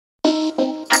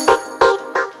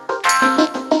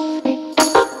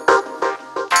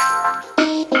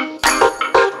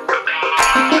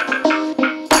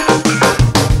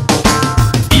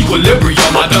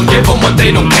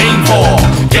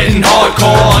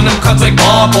cuts like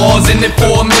barbars. In it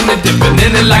for a minute, dipping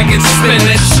in it like it's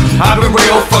spinach. I've been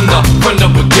real from the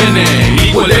beginning.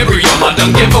 Equilibrium, I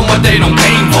done give them what they don't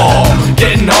came for.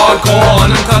 Getting hardcore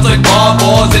on them cuts like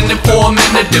barbars. In it for a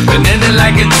minute, dipping in it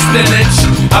like it's spinach.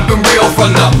 I've been real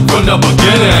from the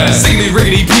beginning. See these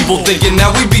riggedy people thinking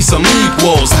that we be some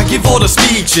equals. I give all the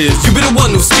speeches, you be the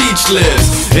one who's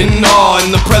speechless. In awe,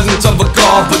 in the presence of a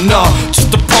god, but nah,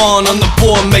 just a pawn on the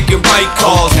board making right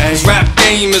calls. This rap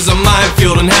game is a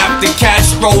minefield, and half the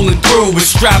cash rolling through is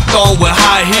strapped on with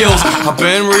high heels. I've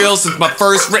been real since my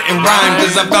first written rhyme,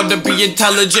 cause I'm about to be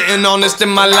intelligent and honest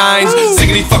in my lines.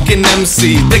 Ziggity fucking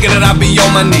MC, thinking that I be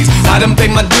on my knees. I done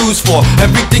paid my dues for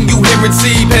everything you hear and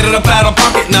see. Paid it up out of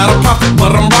pocket, not a profit,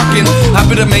 but I'm rocking. I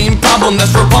be the main problem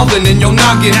that's revolving in your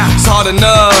noggin. It's hard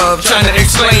enough trying to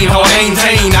explain how I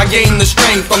maintain. I gain the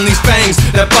strength from these fangs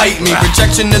that bite me.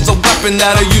 Rejection is a weapon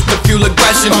that I use to fuel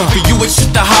aggression. For you it's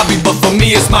just a hobby, but for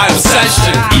me it's my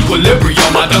obsession.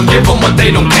 Equilibrium, I done give them what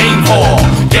they don't came for.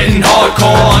 Getting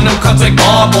hardcore on them cuts like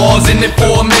barbars. In it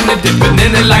for a minute, dipping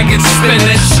in it like it's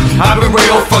spinach. I've been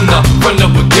real from the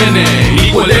beginning.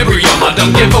 Equilibrium, I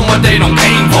done give them what they don't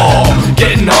came for.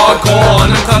 Getting hardcore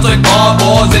on them cuts like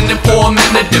barbars. In it for a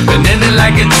minute, dipping in it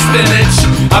like it's spinach.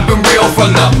 I've been real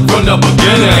from the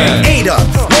beginning. 8 up,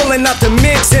 rolling up the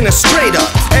mix in a straight up.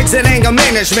 Exit anger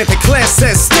management, the class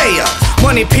says stay up.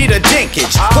 Money Peter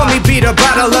Dinkage, for me beat a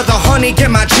bottle of the honey,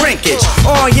 get my drinkage.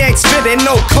 All yanks fitting,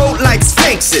 no coat like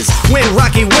sphinxes. Win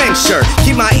Rocky Wing shirt,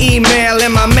 keep my email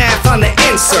and my math on the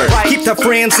insert. Keep the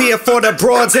friends here for the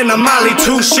broads and the molly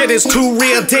too. Shit is too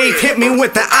real, Dave hit me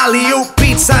with the alley-oop.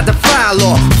 Beats out the file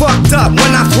off, fucked up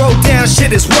when I throw down,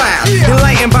 shit is wild.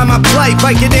 Enlightened by my plight,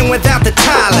 bike it in without the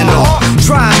Tylenol.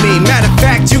 Try me, matter of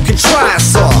fact you can try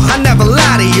us all. I never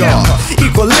lie to y'all,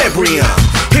 equilibrium.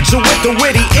 Hit you with the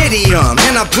witty idiom,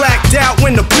 and I blacked out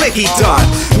when the blicky done.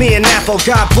 Me and Apple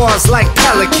got bars like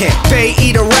Pelican. Bay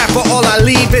eat a rapper, all I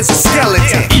leave is a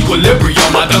skeleton.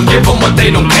 Equilibrium, I done give them what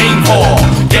they don't came for.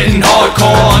 Getting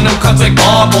hardcore on them cuts like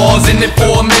barbars. In it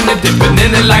for a minute, dipping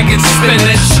in it like it's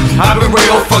spinach. I've been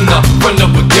real from the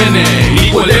beginning.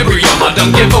 Equilibrium, I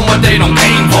done give them what they don't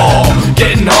came for.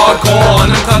 Getting hardcore on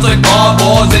them cuts like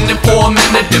barbars. In it for a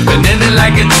minute, dipping in it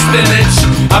like it's spinach.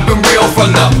 I've been real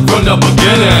from the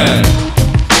beginning.